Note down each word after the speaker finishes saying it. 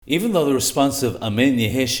Even though the responsive Amen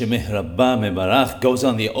Yehei Shemah Rabba Mebarach goes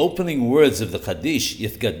on the opening words of the Kaddish,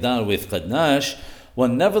 Yithgadal with Kadnash,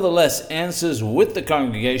 one nevertheless answers with the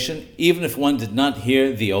congregation even if one did not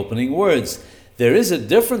hear the opening words. There is a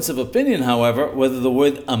difference of opinion, however, whether the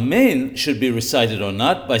word Amen should be recited or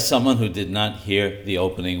not by someone who did not hear the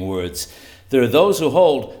opening words. There are those who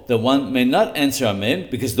hold that one may not answer Amen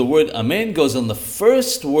because the word Amen goes on the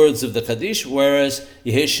first words of the Kaddish, whereas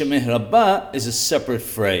Yehei Shemeh Rabba is a separate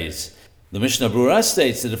phrase. The Mishnah Brura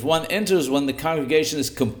states that if one enters when the congregation is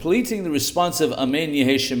completing the responsive Amen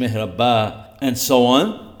Yehei Shemeh Rabba and so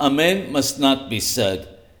on, Amen must not be said.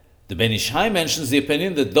 The Ben Ish Hai mentions the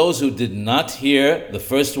opinion that those who did not hear the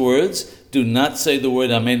first words do not say the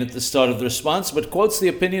word Amen at the start of the response, but quotes the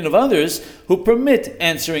opinion of others who permit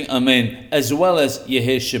answering Amen as well as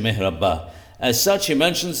Yehei Shemeh Rabba. As such, he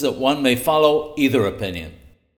mentions that one may follow either opinion.